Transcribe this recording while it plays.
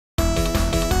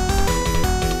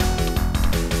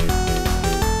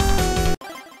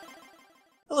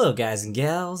Hello guys and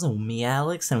gals, me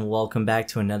Alex, and welcome back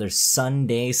to another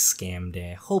Sunday Scam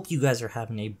Day. Hope you guys are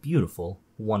having a beautiful,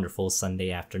 wonderful Sunday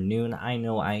afternoon. I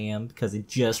know I am because it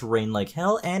just rained like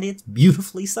hell and it's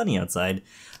beautifully sunny outside.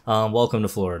 Welcome to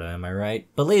Florida, am I right?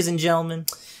 But ladies and gentlemen,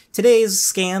 today's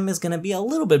scam is going to be a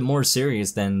little bit more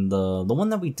serious than the one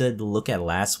that we did look at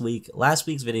last week. Last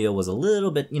week's video was a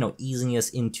little bit, easing us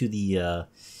into the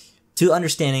to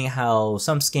understanding how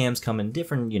some scams come in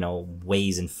different,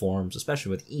 ways and forms,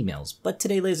 especially with emails. But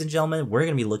today, ladies and gentlemen, we're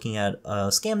going to be looking at a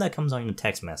scam that comes on your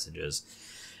text messages.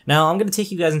 Now, I'm going to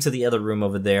take you guys into the other room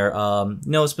over there.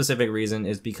 No specific reason,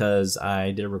 is because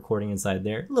I did a recording inside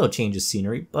there. A little change of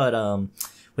scenery, but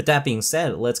with that being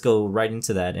said, let's go right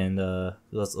into that and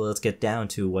let's get down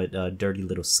to what dirty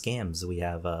little scams we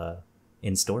have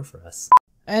in store for us.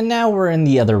 And now we're in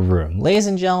the other room. Ladies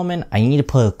and gentlemen, I need to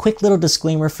put a quick little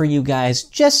disclaimer for you guys,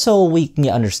 just so we can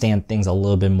understand things a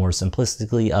little bit more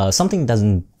simplistically. Something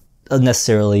doesn't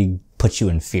necessarily put you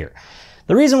in fear.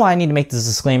 The reason why I need to make this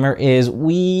disclaimer is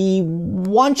we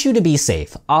want you to be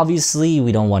safe. Obviously,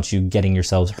 we don't want you getting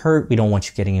yourselves hurt. We don't want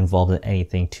you getting involved in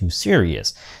anything too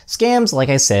serious. Scams, like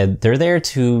I said, they're there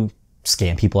to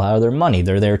scam people out of their money.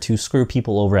 They're there to screw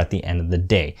people over at the end of the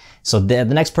day. So the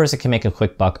next person can make a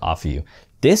quick buck off of you.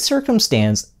 This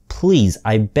circumstance, please,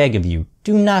 I beg of you,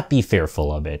 do not be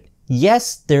fearful of it.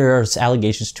 Yes, there are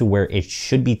allegations to where it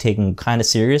should be taken kind of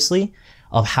seriously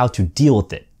of how to deal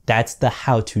with it. That's the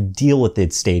how to deal with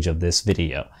it stage of this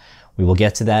video. We will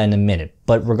get to that in a minute.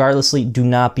 But regardlessly, do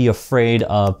not be afraid.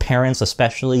 Parents,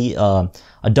 especially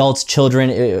adults, children,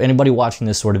 anybody watching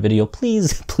this sort of video,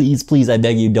 please, please, please, I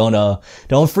beg you,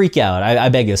 don't freak out. I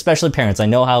beg you, especially parents. I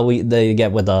know how they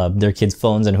get with their kids'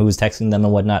 phones and who's texting them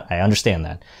and whatnot. I understand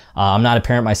that. I'm not a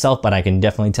parent myself, but I can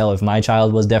definitely tell if my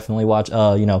child was definitely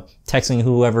texting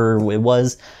whoever it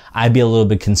was, I'd be a little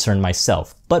bit concerned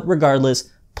myself. But regardless,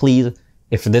 please,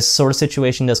 if this sort of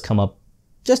situation does come up,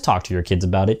 just talk to your kids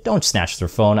about it. Don't snatch their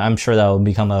phone. I'm sure that will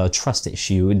become a trust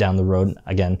issue down the road.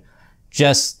 Again,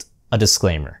 just a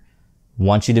disclaimer.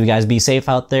 Want you to guys be safe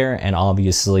out there, and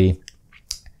obviously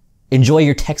enjoy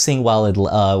your texting while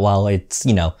it's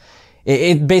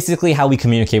it basically how we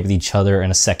communicate with each other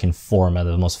in a second form in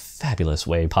the most fabulous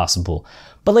way possible.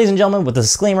 But ladies and gentlemen, with the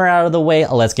disclaimer out of the way,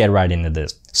 let's get right into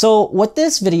this. So what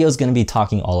this video is going to be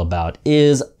talking all about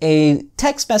is a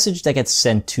text message that gets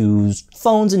sent to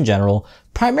phones in general,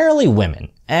 primarily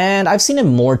women. And I've seen it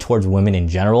more towards women in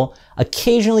general.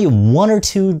 Occasionally, one or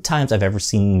two times I've ever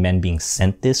seen men being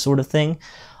sent this sort of thing.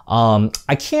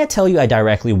 I can't tell you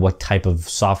directly what type of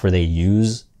software they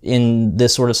use in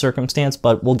this sort of circumstance,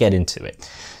 but we'll get into it.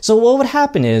 So what would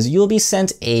happen is you'll be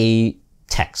sent a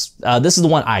text. This is the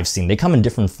one I've seen. They come in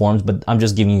different forms, but I'm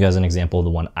just giving you guys an example of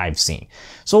the one I've seen.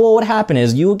 So what would happen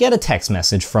is you will get a text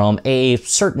message from a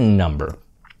certain number.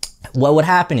 What would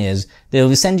happen is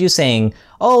they'll send you saying,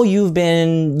 oh, you've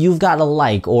got a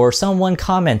like, or someone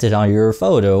commented on your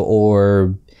photo,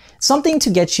 or something to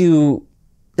get you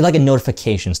like a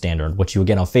notification standard, what you would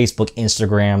get on Facebook,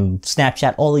 Instagram,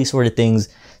 Snapchat, all these sort of things,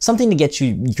 something to get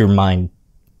your mind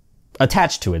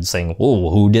attached to it, saying, oh,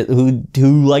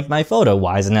 who liked my photo?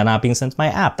 Why isn't that not being sent to my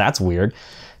app? That's weird.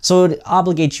 So it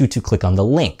obligates you to click on the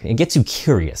link. It gets you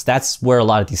curious. That's where a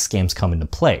lot of these scams come into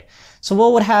play. So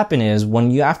what would happen is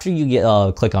after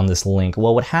you click on this link,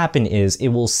 what would happen is it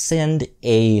will send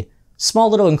a small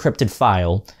little encrypted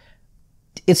file.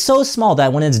 It's so small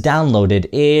that when it's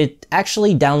downloaded, it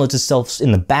actually downloads itself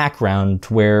in the background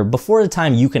to where before the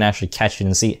time you can actually catch it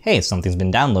and see, hey, something's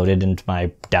been downloaded into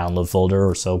my download folder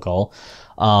or so-called.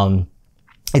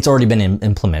 It's already been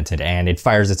implemented and it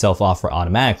fires itself off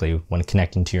automatically when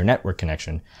connecting to your network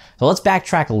connection. So let's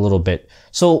backtrack a little bit.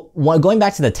 So going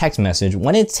back to the text message,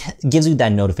 when it gives you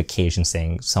that notification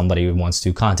saying somebody wants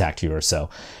to contact you or so,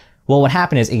 well, what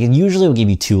happened is it usually will give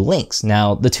you two links.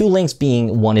 Now, the two links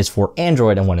being one is for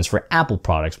Android and one is for Apple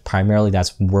products. Primarily,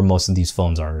 that's where most of these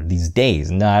phones are these days.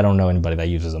 Now, I don't know anybody that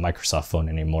uses a Microsoft phone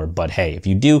anymore, but hey, if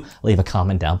you do, leave a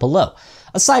comment down below.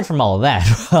 Aside from all of that,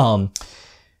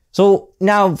 so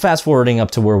now fast forwarding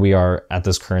up to where we are at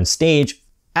this current stage,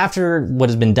 after what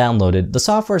has been downloaded, the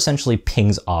software essentially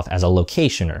pings off as a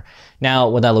locationer. Now,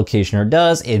 what that locationer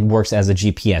does, it works as a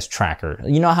GPS tracker.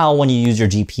 You know how when you use your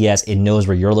GPS, it knows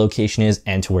where your location is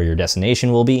and to where your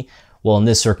destination will be? Well, in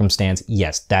this circumstance,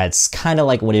 yes, that's kind of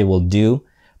like what it will do,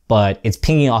 but it's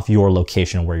pinging off your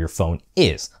location where your phone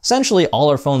is. Essentially, all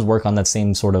our phones work on that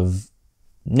same sort of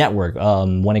network.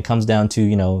 When it comes down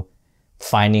to,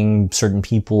 finding certain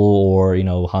people or,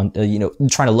 trying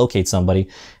to locate somebody,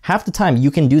 half the time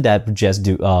you can do that just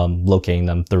locating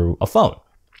them through a phone.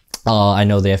 I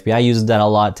know the FBI uses that a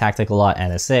lot, Tactic a lot,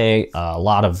 NSA, a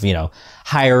lot of,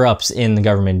 higher ups in the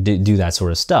government do that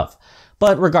sort of stuff.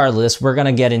 But regardless, we're going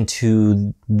to get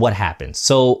into what happens.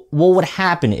 So what would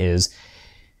happen is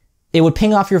it would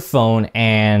ping off your phone,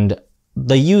 and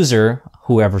the user,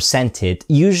 whoever sent it,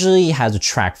 usually has a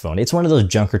track phone. It's one of those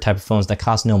junker type of phones that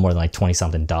cost no more than like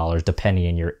 $20-something, depending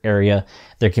on your area.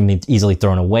 They can be easily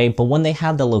thrown away. But when they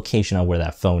have the location on where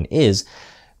that phone is,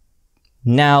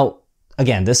 now,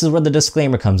 again, this is where the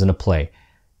disclaimer comes into play.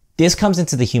 This comes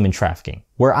into the human trafficking.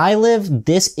 Where I live,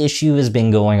 this issue has been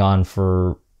going on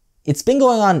it's been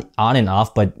going on and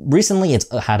off, but recently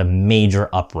it's had a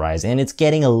major uprise, and it's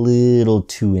getting a little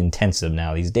too intensive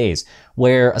now these days,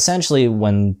 where essentially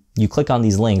when you click on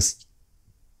these links,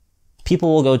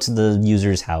 people will go to the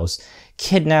user's house,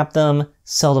 kidnap them,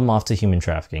 sell them off to human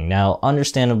trafficking. Now,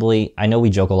 understandably, I know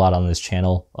we joke a lot on this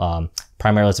channel,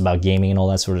 primarily it's about gaming and all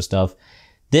that sort of stuff.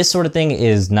 This sort of thing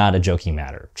is not a joking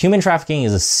matter. Human trafficking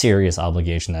is a serious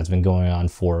obligation that's been going on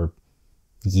for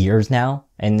years now,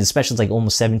 and especially it's like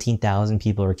almost 17,000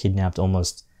 people are kidnapped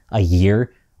almost a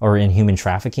year or in human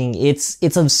trafficking. It's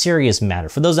a serious matter.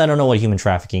 For those that don't know what human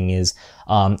trafficking is,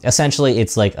 essentially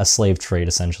it's like a slave trade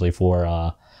essentially for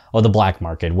or the black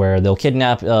market, where they'll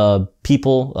kidnap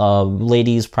people,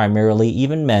 ladies primarily,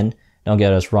 even men, don't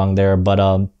get us wrong there,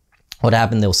 but what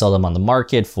happened, they'll sell them on the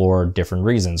market for different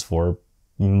reasons, for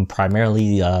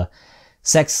primarily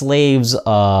sex slaves,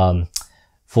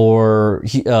 for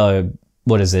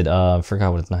what is it? I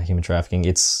forgot what it's not human trafficking.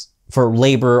 It's for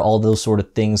labor, all those sort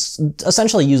of things,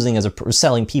 essentially using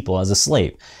selling people as a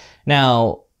slave.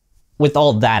 Now, with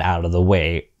all that out of the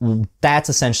way, that's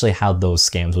essentially how those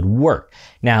scams would work.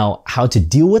 Now, how to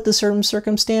deal with the certain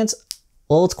circumstance?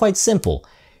 Well, it's quite simple.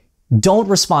 Don't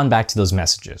respond back to those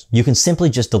messages. You can simply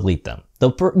just delete them.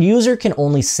 The user can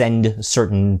only send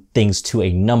certain things to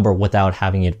a number without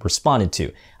having it responded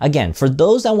to. Again, for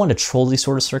those that want to troll these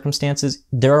sort of circumstances,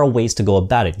 there are ways to go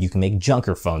about it. You can make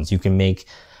junker phones. You can make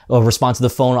a response to the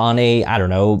phone on a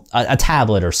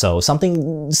tablet or so.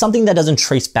 Something that doesn't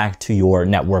trace back to your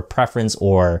network preference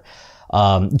or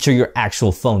to your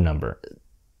actual phone number.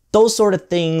 Those sort of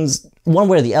things, one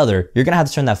way or the other, you're going to have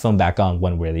to turn that phone back on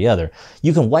one way or the other.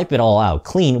 You can wipe it all out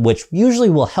clean, which usually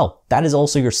will help. That is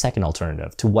also your second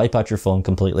alternative, to wipe out your phone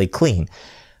completely clean.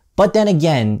 But then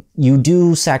again, you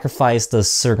do sacrifice the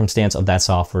circumstance of that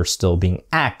software still being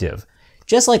active.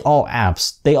 Just like all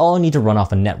apps, they all need to run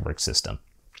off a network system.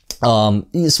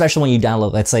 Especially when you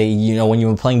download, let's say, when you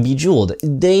were playing Bejeweled,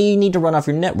 they need to run off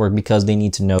your network because they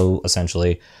need to know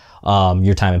essentially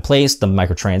your time and place, the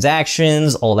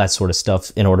microtransactions, all that sort of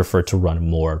stuff in order for it to run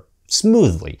more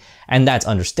smoothly. And that's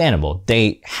understandable.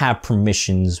 They have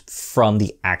permissions from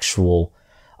the actual,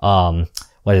 from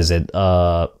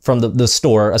the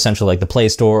store, essentially like the Play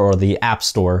Store or the App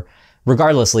Store.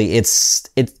 Regardlessly, it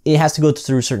has to go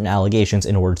through certain allegations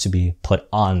in order to be put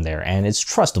on there, and it's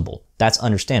trustable. That's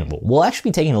understandable. We'll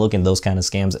actually be taking a look at those kind of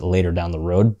scams later down the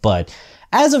road, but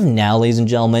as of now, ladies and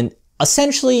gentlemen,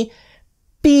 essentially,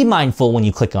 be mindful when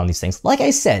you click on these things. Like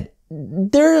I said,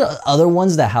 there are other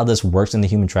ones that how this works in the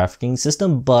human trafficking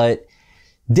system, but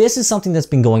this is something that's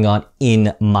been going on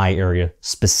in my area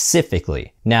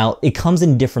specifically. Now, it comes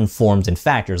in different forms and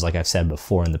factors, like I've said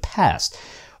before in the past.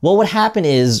 What would happen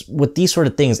is, with these sort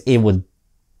of things, it would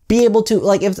be able to,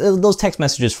 like if those text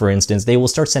messages, for instance, they will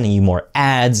start sending you more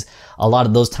ads. A lot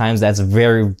of those times that's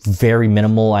very, very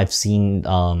minimal. I've seen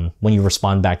when you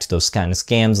respond back to those kind of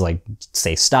scams, like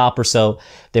say stop or so,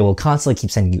 they will constantly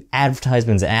keep sending you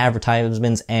advertisements,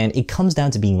 and it comes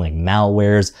down to being like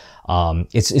malwares.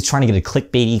 It's trying to get a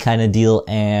clickbaity kind of deal,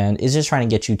 and it's just trying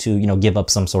to get you to, give up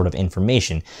some sort of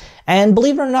information. And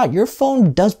believe it or not, your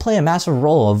phone does play a massive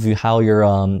role of how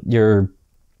your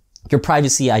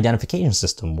privacy identification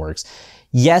system works.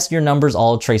 Yes, your numbers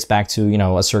all trace back to,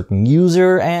 a certain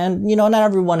user, and, not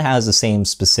everyone has the same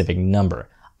specific number.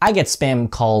 I get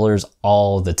spam callers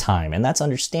all the time, and that's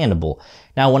understandable.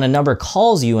 Now, when a number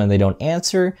calls you and they don't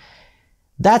answer,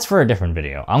 that's for a different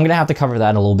video. I'm going to have to cover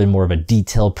that in a little bit more of a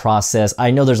detailed process.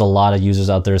 I know there's a lot of users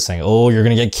out there saying, oh, you're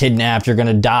going to get kidnapped, you're going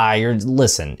to die.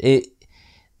 Listen,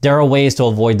 there are ways to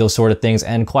avoid those sort of things,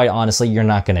 and quite honestly, you're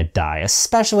not going to die,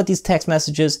 especially with these text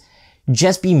messages.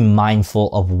 Just be mindful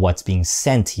of what's being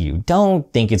sent to you.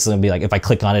 Don't think it's going to be like, if I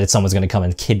click on it, someone's going to come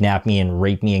and kidnap me and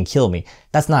rape me and kill me.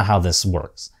 That's not how this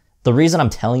works. The reason I'm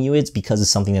telling you it's because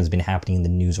it's something that's been happening in the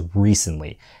news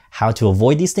recently. How to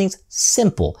avoid these things?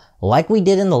 Simple. Like we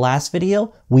did in the last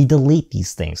video, we delete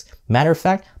these things. Matter of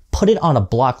fact, put it on a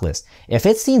block list. If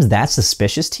it seems that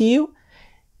suspicious to you,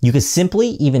 You could simply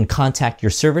even contact your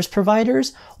service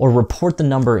providers or report the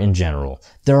number in general.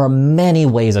 There are many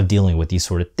ways of dealing with these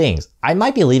sort of things. I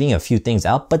might be leaving a few things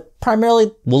out, but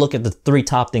primarily we'll look at the 3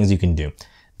 top things you can do.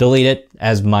 Delete it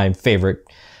as my favorite.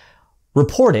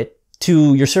 Report it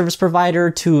to your service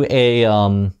provider, to a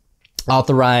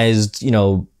authorized,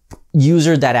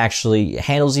 user that actually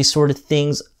handles these sort of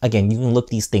things. Again, you can look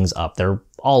these things up. They're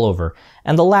all over.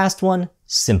 And the last one,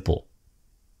 simple.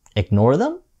 Ignore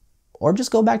them or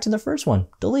just go back to the first one.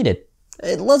 Delete it.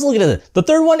 Let's look at it. The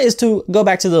third one is to go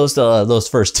back to those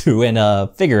first 2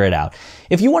 and figure it out.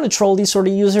 If you want to troll these sort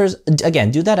of users,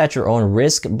 again, do that at your own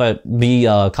risk, but be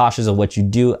cautious of what you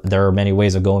do. There are many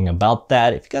ways of going about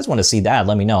that. If you guys want to see that,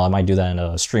 let me know. I might do that in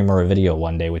a stream or a video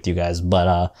one day with you guys,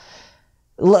 but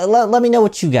let me know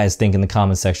what you guys think in the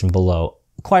comment section below.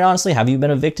 Quite honestly, have you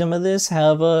been a victim of this?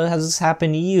 Has this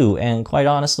happened to you? And quite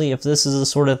honestly, if this is the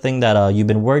sort of thing that you've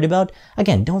been worried about,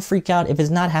 again, don't freak out. If it's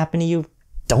not happened to you,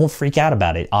 don't freak out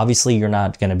about it. Obviously, you're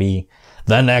not going to be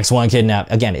the next one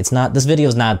kidnapped. Again, this video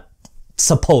is not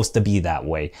supposed to be that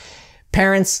way.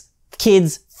 Parents,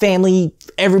 kids, family,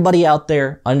 everybody out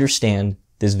there, understand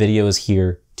this video is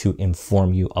here to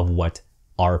inform you of what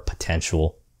are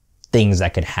potential things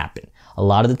that could happen. A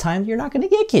lot of the time, you're not going to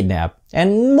get kidnapped,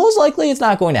 and most likely it's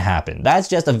not going to happen. That's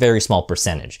just a very small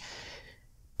percentage.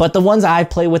 But the ones I've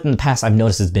played with in the past, I've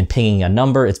noticed it's been pinging a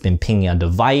number, it's been pinging a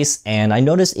device, and I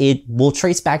noticed it will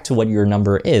trace back to what your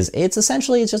number is. It's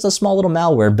just a small little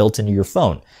malware built into your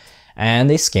phone, and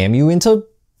they scam you into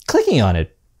clicking on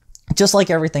it. Just like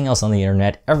everything else on the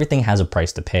internet, everything has a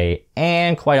price to pay,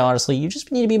 and quite honestly, you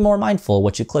just need to be more mindful of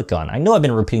what you click on. I know I've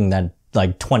been repeating that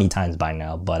like 20 times by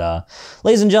now, but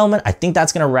ladies and gentlemen, I think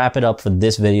that's gonna wrap it up for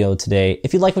this video today.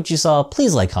 If you like what you saw,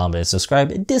 please like, comment, and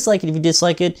subscribe. Dislike it if you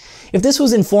dislike it. If this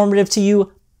was informative to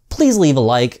you, please leave a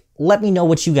like. Let me know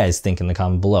what you guys think in the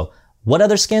comment below. What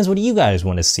other scams would you guys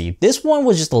want to see? This one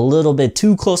was just a little bit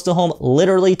too close to home,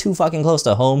 literally too fucking close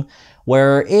to home,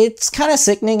 where it's kind of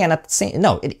sickening, and at the same,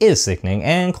 no, it is sickening,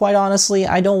 and quite honestly,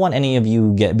 I don't want any of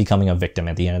you becoming a victim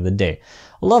at the end of the day.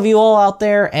 Love you all out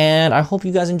there, and I hope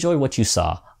you guys enjoyed what you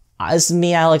saw. This is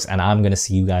me, Alex, and I'm gonna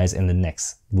see you guys in the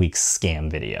next week's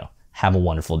scam video. Have a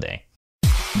wonderful day.